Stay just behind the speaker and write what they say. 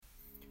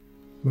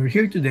We're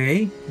here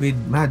today with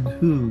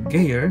Madhu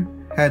Gayer,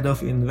 Head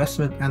of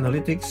Investment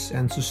Analytics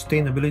and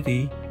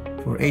Sustainability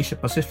for Asia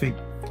Pacific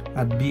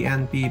at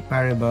BNP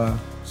Paribas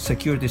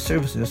Securities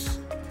Services,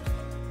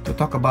 to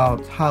talk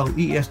about how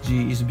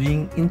ESG is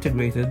being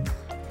integrated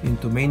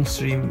into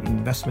mainstream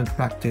investment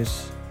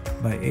practice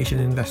by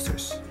Asian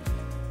investors.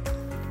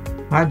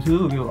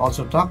 Madhu will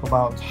also talk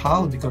about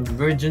how the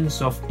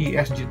convergence of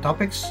ESG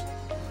topics,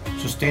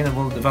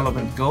 sustainable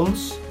development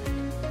goals,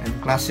 and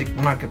classic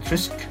market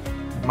risk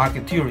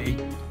market theory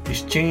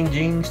is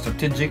changing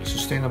strategic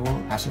sustainable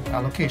asset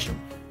allocation.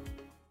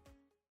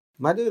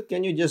 Madhu,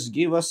 can you just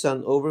give us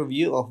an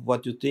overview of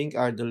what you think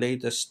are the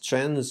latest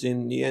trends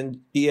in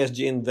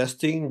ESG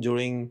investing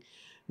during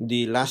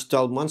the last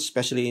 12 months,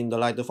 especially in the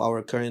light of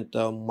our current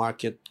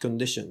market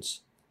conditions?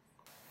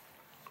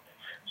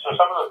 So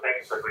some of the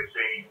things that we're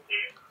seeing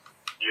in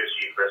ESG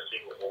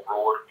investing, or more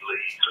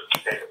broadly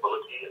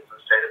sustainability and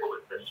sustainable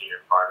investing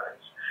in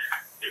finance,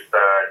 is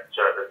that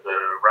there's a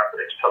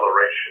rapid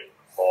acceleration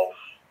of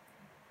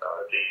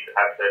these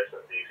assets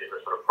and these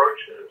investment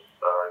approaches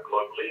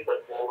globally,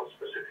 but more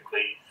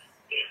specifically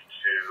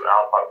into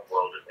our part of the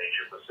world in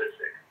Asia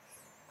Pacific.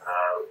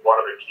 One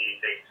of the key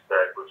things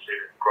that we've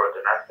seen in growth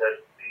in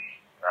assets, the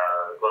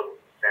Global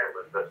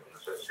Sustainable Investment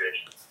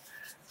Association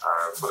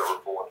put a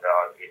report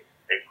out in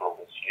April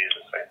this year,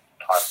 the same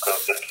time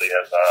coincidentally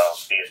as our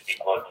BNP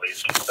Global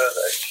ESG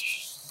survey.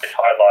 It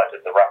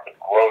highlighted the rapid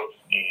growth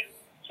in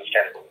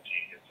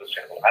sustainability and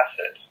sustainable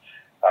assets,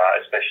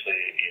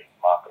 especially in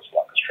markets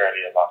like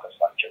Australia, markets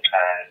like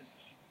Japan,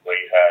 where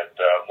you had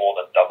more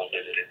than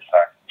double-digit, in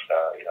fact,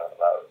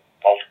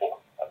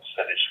 multiple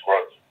percentage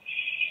growth.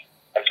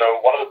 And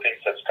so one of the things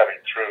that's coming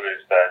through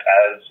is that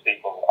as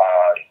people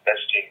are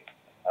investing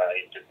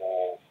into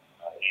more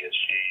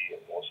ESG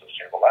and more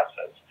sustainable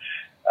assets,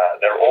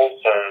 they're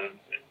also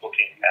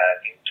looking at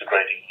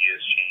integrating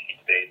ESG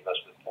into their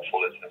investment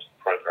portfolios and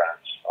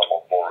programs a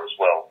lot more as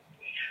well.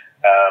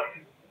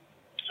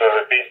 So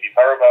at BNP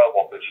Paribas,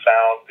 what we've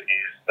found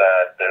is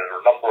that there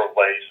are a number of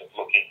ways of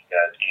looking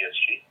at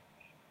ESG.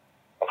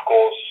 Of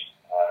course,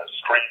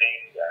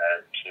 screening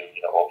and to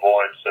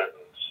avoid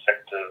certain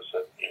sectors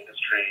and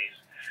industries.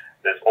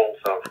 There's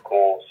also, of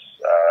course,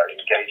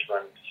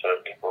 engagement. So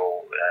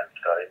people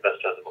and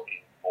investors are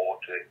looking more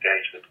to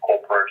engage with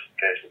corporates,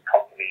 engage with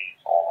companies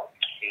on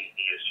key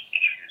ESG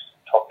issues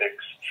and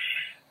topics.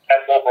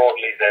 And more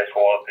broadly,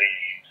 therefore, the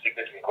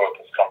significant growth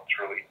has come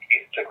through in the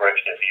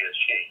integration of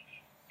ESG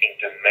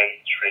into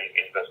mainstream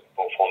investment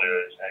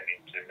portfolios and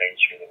into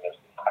mainstream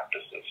investment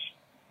practices.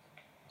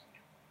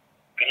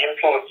 The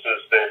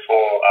influences,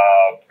 therefore,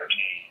 are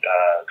pretty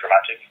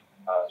dramatic,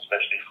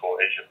 especially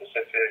for Asia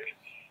Pacific.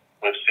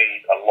 We've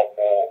seen a lot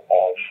more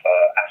of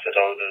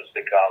asset owners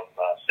become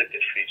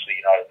signatories to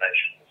the United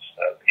Nations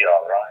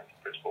PRI,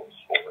 Principles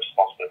for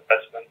Responsible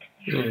Investment.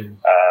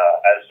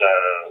 As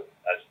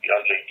the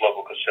only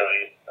global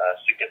custodian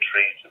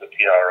signatory to the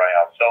PRI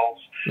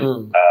ourselves,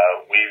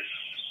 we've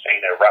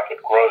seen a rapid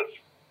growth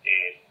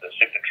in the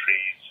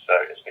signatories,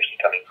 especially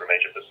coming from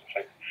Asia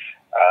Pacific.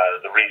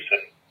 The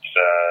recent,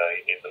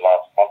 in the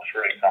last month,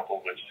 for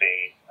example, we've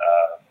seen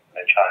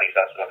a Chinese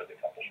asset owner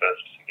become the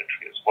first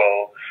signatory as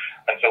well.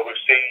 And so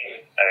we've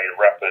seen a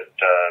rapid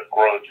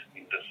growth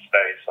in the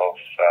space of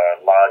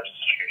large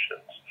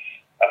institutions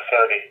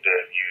affirming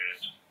their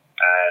views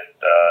and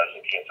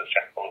looking at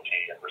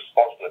sustainability and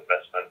responsible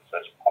investments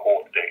as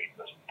core to their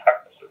investment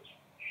practices.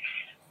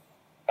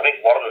 I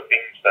think one of the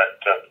things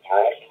that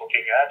we're also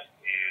looking at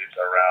is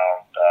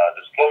around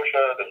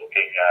disclosure. They're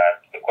looking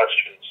at the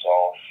questions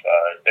of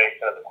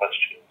data, the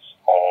questions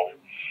of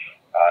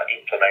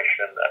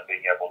information, and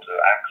being able to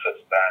access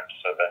that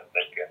so that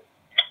they can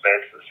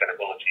embed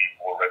sustainability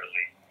more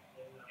readily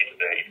into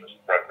their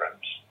investment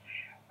programs.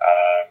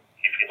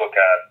 If you look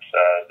at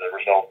the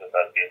results of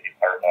that BNP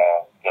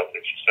Paribas Global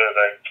ESG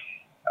survey,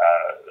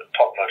 the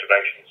top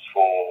motivations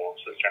for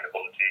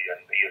sustainability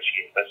and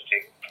ESG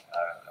investing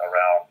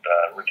around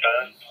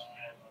returns,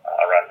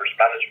 around risk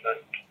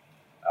management,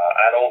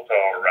 and also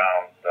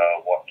around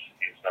what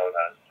is known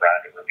as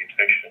brand and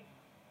reputation.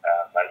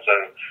 And so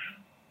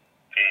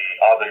the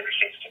other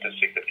interesting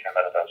statistic that came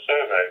out of our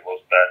survey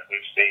was that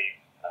we've seen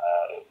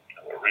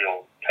a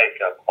real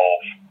take-up of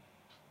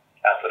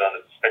asset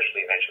owners,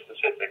 especially in Asia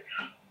Pacific,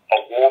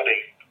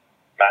 awarding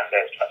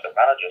mandates to asset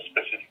managers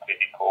specifically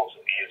because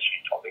of ESG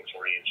topics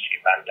or ESG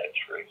mandates,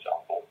 for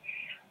example.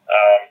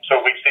 So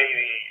we see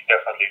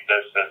definitely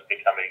this as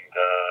becoming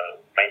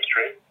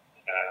mainstream.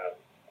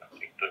 I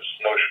think this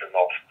notion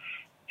of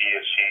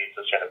ESG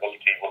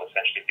sustainability will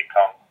essentially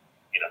become,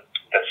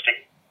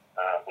 investing.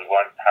 We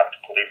won't have to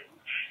put in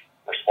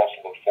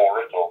responsible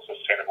for it or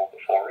sustainable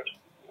before it.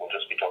 We'll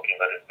just be talking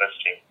about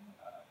investing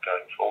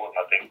going forward. And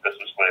I think this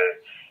is where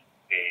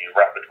the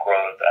rapid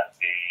growth and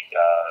the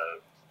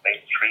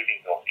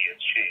mainstreaming of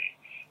ESG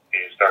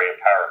is very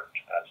apparent,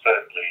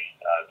 certainly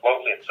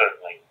globally and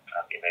certainly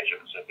in Asia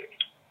Pacific.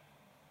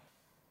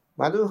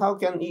 Madhu, how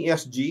can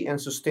ESG and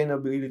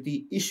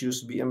sustainability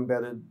issues be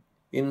embedded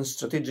in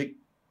strategic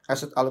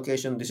asset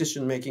allocation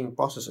decision-making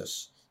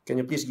processes, Can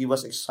you please give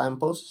us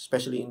examples,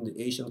 especially in the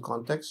Asian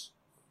context?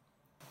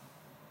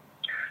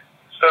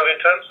 So in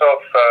terms of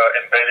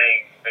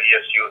embedding the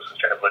ESG or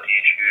sustainability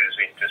issues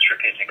into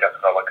strategic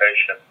asset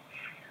allocation,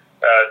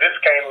 this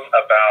came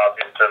about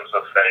in terms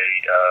of a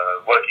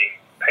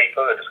working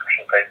paper, a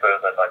discussion paper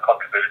that I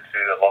contributed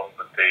to along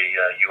with the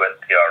UN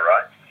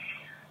PRI.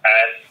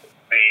 And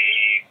the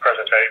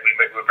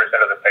we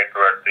presented the paper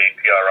at the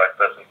PRI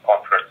Person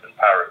Conference in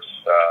Paris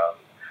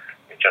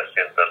just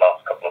in the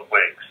last couple of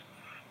weeks.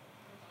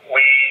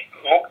 We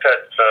looked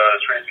at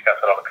strategic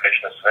asset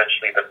allocation as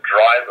essentially the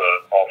driver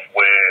of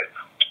where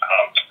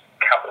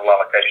capital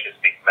allocation is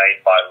being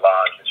made by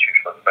large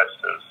institutional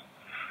investors.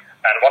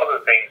 And one of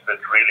the things that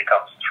really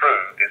comes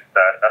through is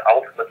that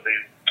ultimately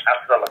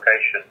asset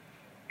allocation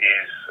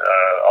is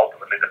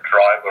ultimately the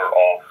driver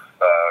of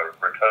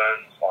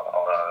returns on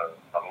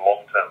a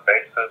long-term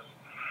basis.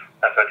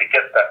 And so to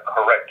get that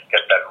correct,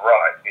 get that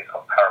right, is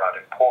of paramount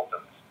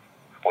importance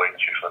for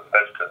institutional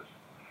investors.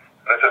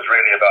 And this is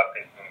really about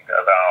thinking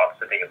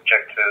about setting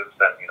objectives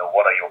and,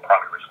 what are your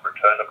primary risk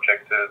return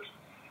objectives,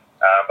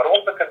 but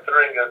also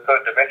considering a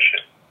third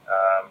dimension.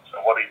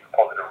 So what is the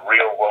positive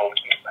real-world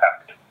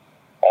impact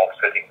of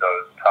setting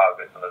those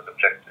targets and those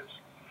objectives?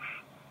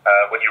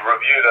 When you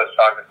review those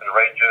targets and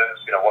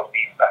ranges, what's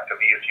the impact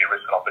of ESG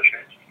risk and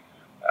opportunities?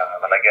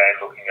 And again,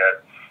 looking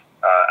at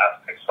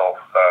aspects of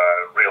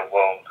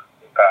real-world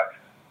impact,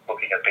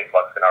 looking at things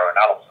like scenario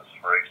analysis,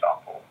 for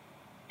example,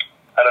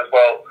 and as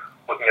well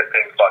looking at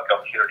things like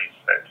opportunity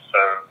set.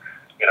 So,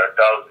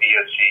 does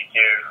ESG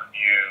give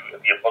you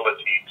the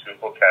ability to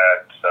look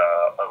at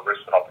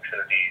risks and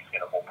opportunities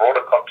in a more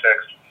broader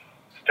context,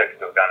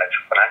 taking advantage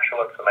of financial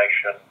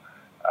information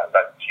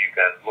that you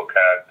can look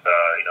at,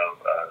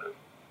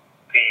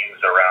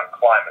 themes around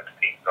climate,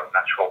 themes around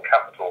natural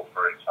capital,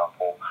 for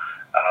example,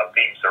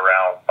 themes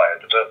around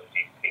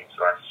biodiversity, themes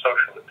around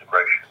social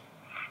integration.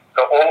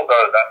 So all of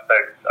those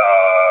aspects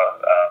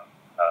are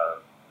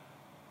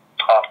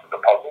part of the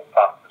puzzle,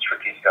 part of the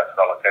strategic asset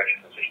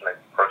allocation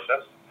decision-making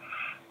process.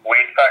 We,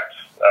 in fact,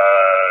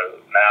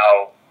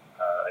 now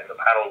in the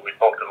panel, we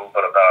talked a little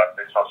bit about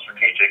it's not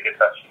strategic, it's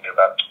actually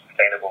about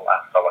sustainable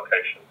asset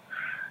allocation.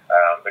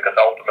 Because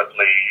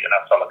ultimately, an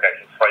asset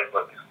allocation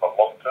framework is for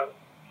long term.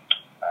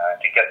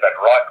 To get that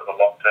right for the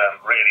long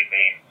term really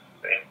means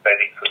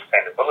embedding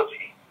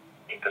sustainability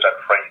into that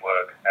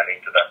framework and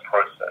into that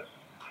process.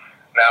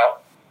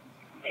 Now,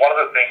 one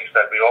of the things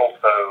that we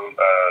also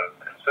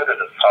considered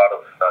as part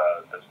of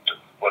this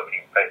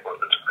working paper,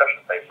 the discussion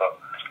paper,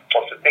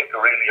 was to think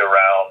really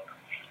around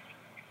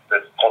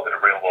this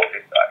positive real-world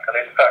impact. And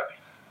in fact,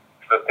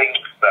 the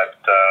things that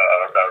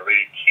are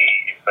really key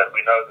is that we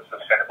know the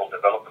Sustainable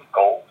Development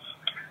Goals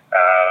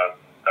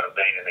that have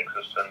been in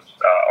existence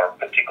are of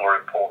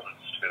particular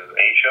importance to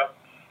Asia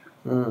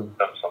in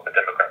terms of the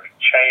demographic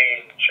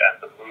change and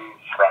the move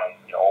from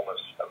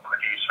almost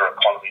producer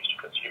economies to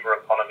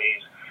consumer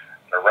economies,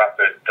 the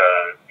rapid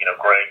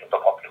growing of the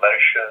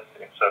population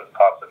in certain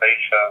parts of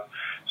Asia.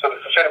 So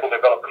the Sustainable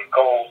Development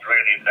Goals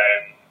really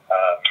then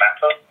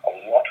matter a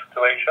lot to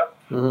Asia.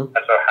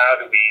 And so how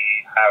do we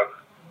have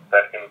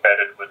that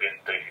embedded within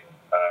the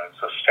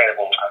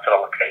sustainable asset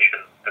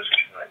allocation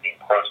decision-making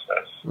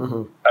process?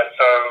 And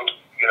so,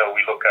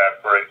 we look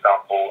at, for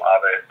example,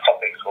 are there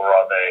topics or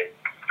are there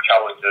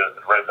challenges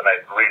that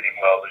resonate really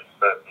well in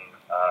certain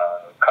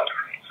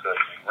countries,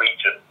 certain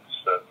regions,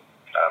 certain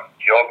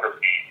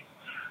geographies,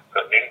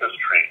 certain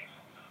industries,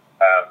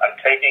 and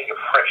taking a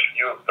fresh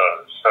view of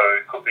those. So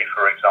it could be,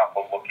 for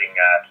example, looking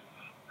at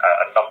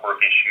a number of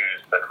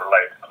issues that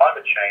relate to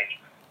climate change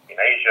in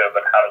Asia,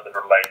 but how does it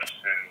relate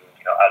to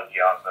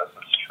ASEAN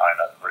versus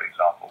China, for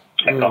example,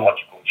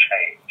 technological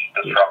change,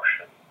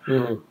 disruption.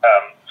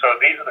 So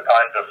these are the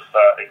kinds of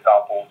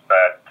examples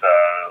that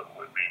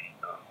would be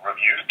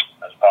reviewed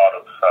as part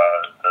of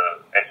the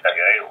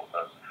SAA or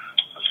the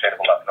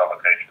Sustainable Asset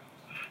Allocation.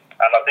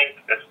 And I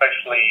think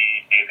especially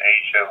in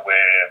Asia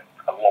where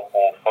a lot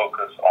more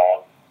focus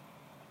on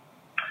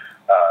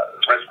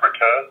risk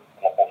return, a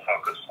lot more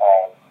focus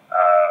on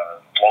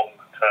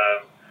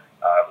long-term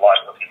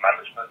liability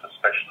management,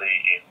 especially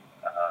in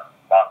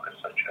markets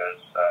such as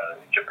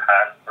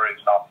Japan, for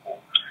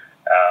example.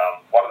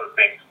 One of the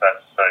things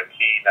that's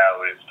key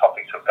now is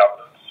topics of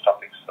governance,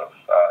 topics of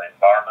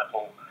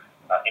environmental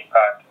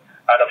impact,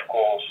 and of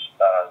course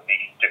the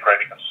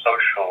integration of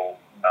social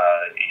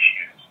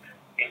issues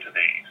into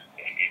these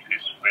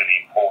is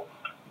really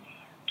important.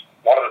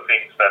 One of the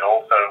things that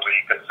also we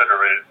consider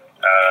is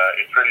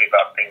it's really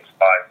about things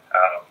like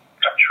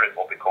capturing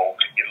what we call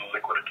the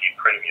illiquidity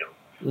premium.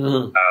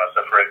 So,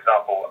 for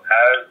example,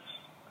 as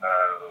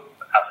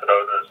asset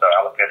owners are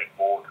allocating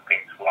more to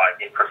things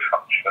like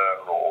infrastructure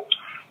or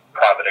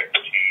private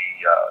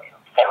equity,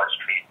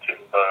 forestry,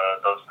 timber,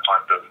 those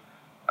kinds of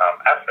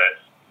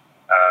assets,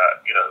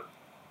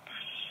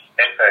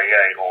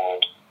 SAA or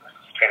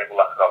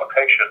Sustainable Asset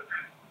Allocation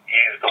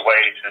is the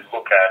way to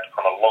look at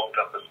from a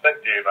long-term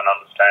perspective and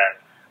understand,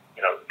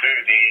 do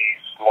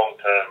these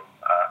long-term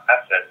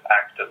assets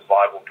act as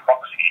viable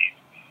proxies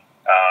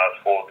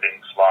for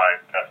things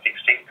like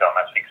fixed income,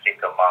 as fixed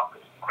income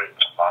markets Green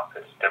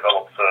markets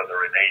develop further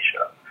in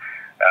Asia.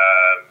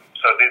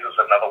 So this is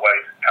another way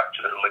to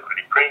capture the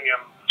liquidity premium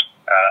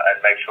and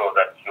make sure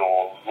that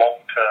your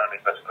long-term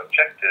investment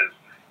objectives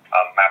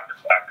are mapped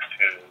back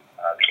to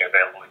the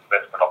available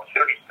investment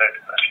opportunity set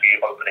and actually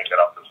opening it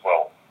up as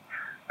well.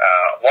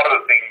 One of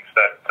the things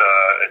that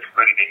has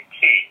really been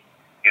key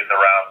is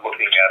around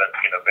looking at it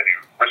in a very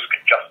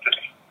risk-adjusted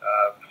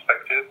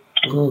perspective.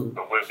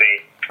 So we've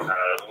been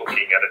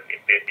looking at it in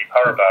BNP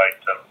Paribas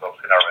in terms of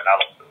scenario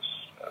analysis,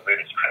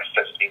 really stress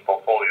testing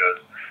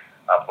portfolios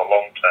for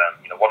long term.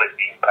 What is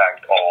the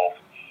impact of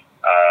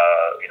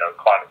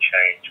climate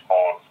change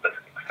on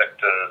specific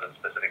sectors and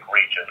specific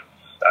regions?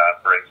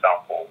 For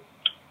example,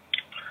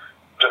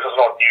 this is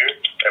not new.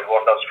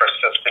 Everyone does stress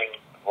testing.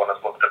 Everyone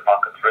has looked at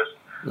market risk,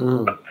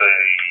 but the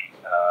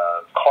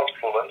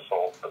confluence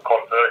or the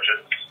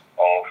convergence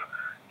of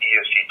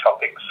ESG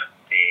topics,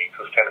 the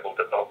Sustainable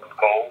Development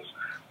Goals,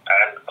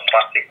 and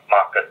classic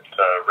market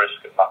risk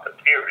and market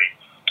theory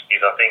is,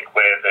 I think,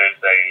 where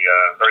there's a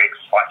very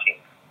exciting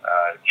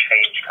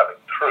change coming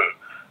through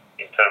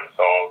in terms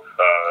of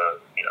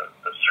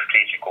the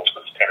strategic or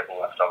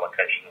sustainable asset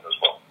allocation as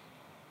well.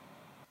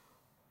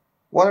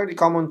 What are the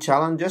common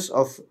challenges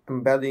of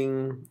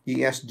embedding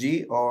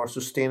ESG or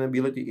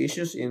sustainability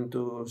issues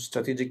into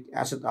strategic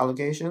asset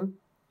allocation,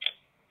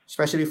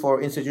 especially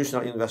for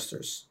institutional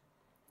investors?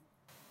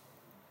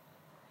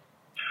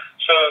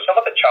 So some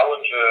of the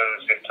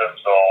challenges in terms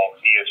of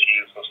ESG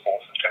or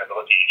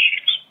sustainability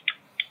issues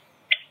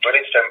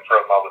really stem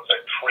from, I would say,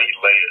 three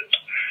layers.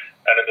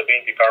 And in the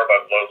BNP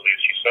Paribas globally,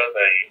 as you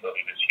surveyed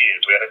earlier this year,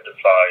 we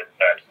identified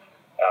that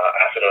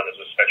asset owners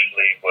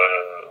especially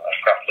were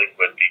grappling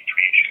with the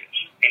three issues.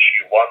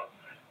 Issue one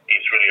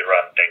is really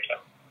around data.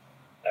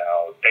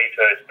 Now,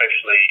 data,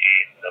 especially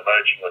in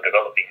emerging or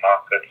developing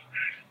markets,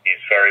 is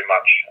very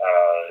much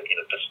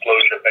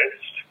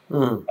disclosure-based,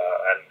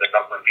 and the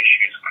number of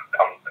issues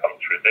come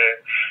through there.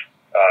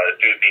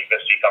 Do the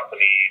investing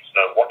companies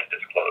know what to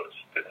disclose?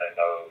 Do they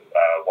know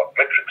what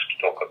metrics to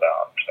talk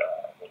about?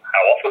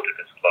 How often to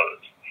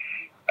disclose?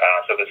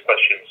 So there's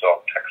questions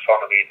of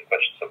taxonomy, the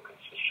questions of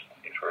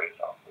consistency, for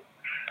example,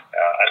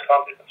 and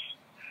timeliness.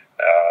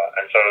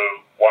 And so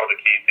one of the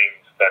key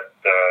things that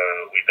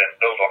we then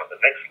build on in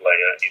the next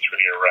layer is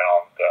really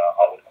around,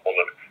 I would call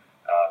it,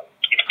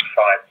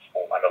 insights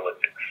or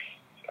analytics.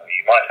 So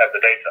you might have the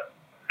data,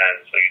 and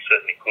so you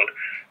certainly could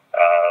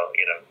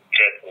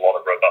get a lot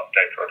of robust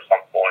data at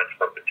some point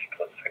for a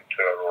particular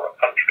sector or a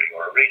country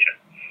or a region.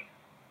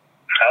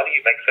 How do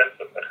you make sense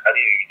of it? How do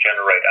you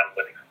generate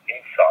analytics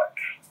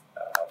insights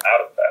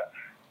out of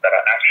that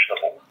are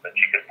actionable, that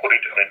you can put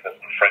into an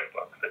investment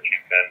framework, that you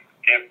can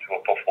give to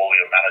a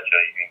portfolio manager,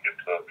 you can give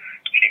to a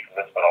chief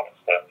investment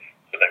officer,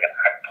 so they can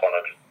act on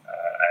it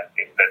and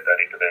embed that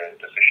into their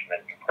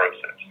decision-making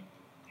process.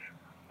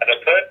 And the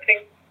third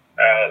thing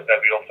that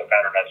we also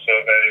found in our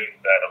survey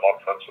that a lot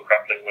of folks are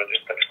grappling with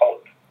is the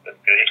talent,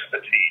 the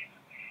expertise.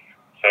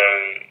 So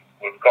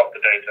we've got the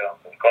data,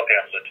 we've got the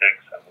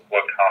analytics, and we've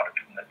worked hard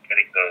at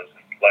getting those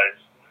in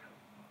place.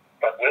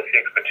 But with the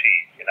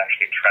expertise in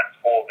actually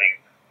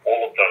transforming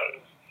all of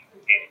those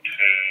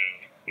into,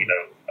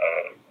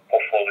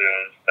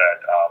 portfolios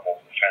that are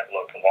more sustainable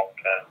over the long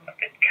term, that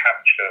can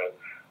capture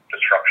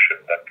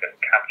disruption, that can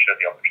capture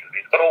the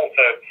opportunities, but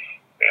also,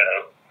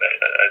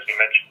 as you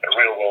mentioned, the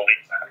real-world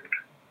impact,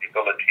 the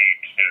ability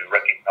to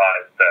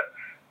recognize that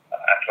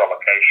asset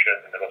allocation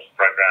and investment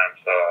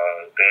programs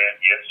are there,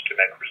 yes, to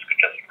make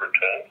risk-adjusted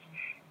returns,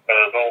 but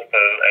there's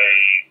also a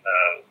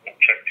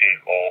objective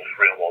of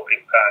real-world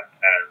impact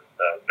and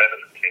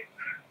benefiting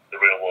the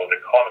real-world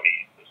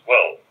economy as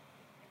well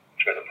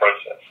through the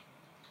process.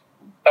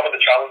 Some of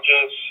the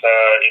challenges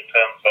in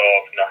terms of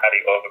how do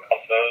you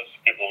overcome those,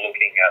 people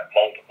looking at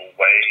multiple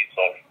ways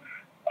of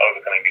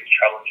overcoming these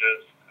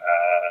challenges.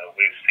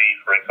 We see,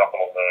 for example,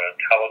 on the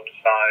talent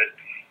side,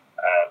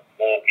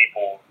 more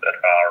people that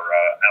are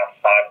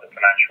outside of the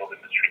financial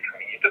industry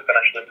coming into the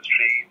financial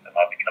industry. They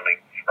might be coming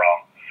from,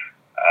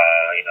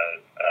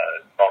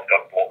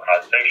 non-government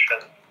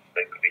organizations.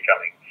 They could be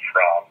coming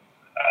from,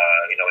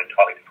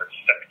 entirely different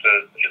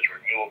sectors, such as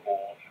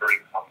renewables, for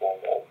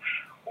example, or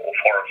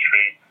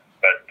forestry,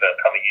 but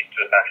coming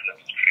into the financial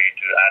industry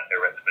to add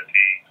their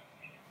expertise.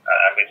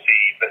 And we see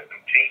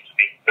investment teams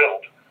being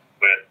built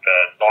with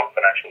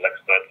non-financial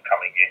experts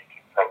coming in to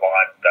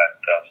provide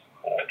that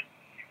support.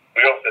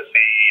 We also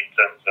see, in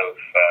terms of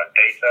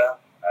data,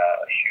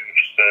 a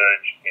huge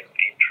surge in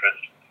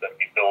interest that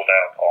we build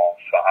out of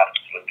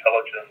artificial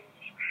intelligence,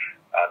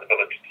 the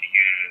ability to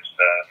use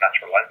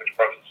natural language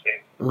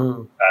processing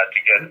to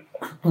get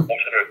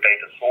alternative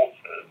data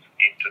sources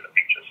into the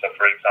picture. So,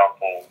 for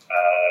example,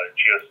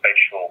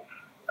 geospatial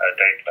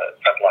data,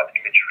 satellite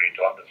imagery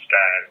to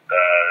understand,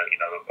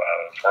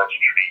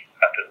 forestry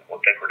patterns or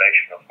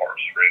degradation of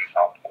forests, for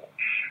example,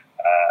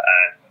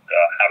 and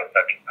how does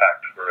that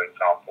impact, for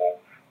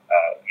example,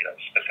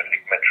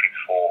 specific metrics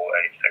for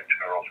a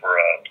sector or for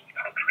a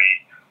country,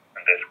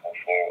 and therefore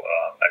for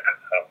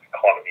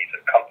economies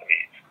and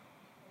companies.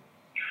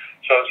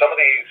 So some of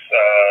these,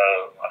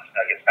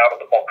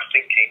 out-of-the-box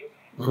thinking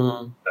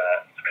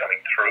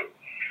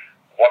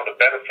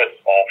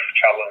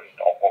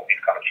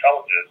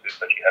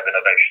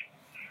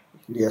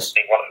Yes.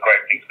 I think one of the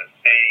great things we're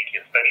seeing,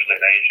 especially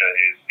in Asia,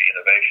 is the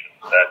innovations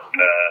that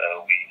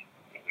we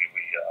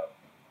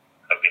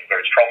have been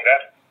very strong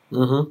at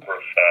for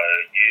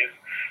years,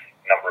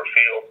 number of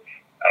fields.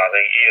 And I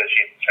think ESG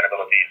and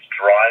sustainability is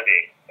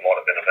driving a lot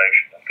of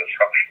innovation and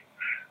disruption.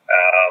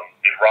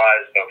 The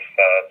rise of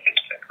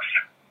fintechs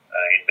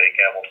in being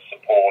able to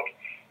support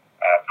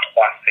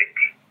classic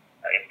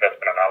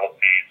investment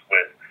analyses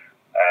with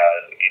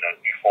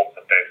new forms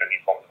of data,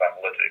 new forms of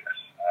analytics.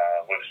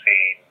 We've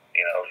seen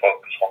a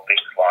focus on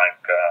things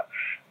like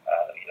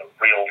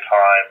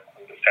real-time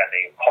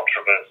understanding of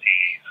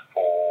controversies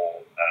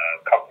for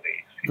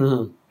companies.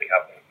 They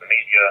happen in the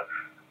media.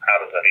 How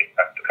does that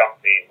impact the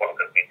company? What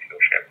does it mean to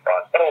your share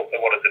price? But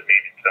also, what does it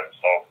mean in terms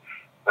of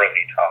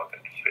revenue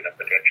targets,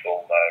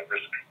 potential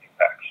risk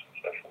impacts, and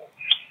so forth.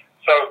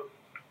 So,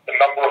 a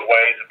number of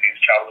ways that these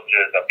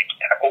challenges are being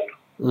tackled.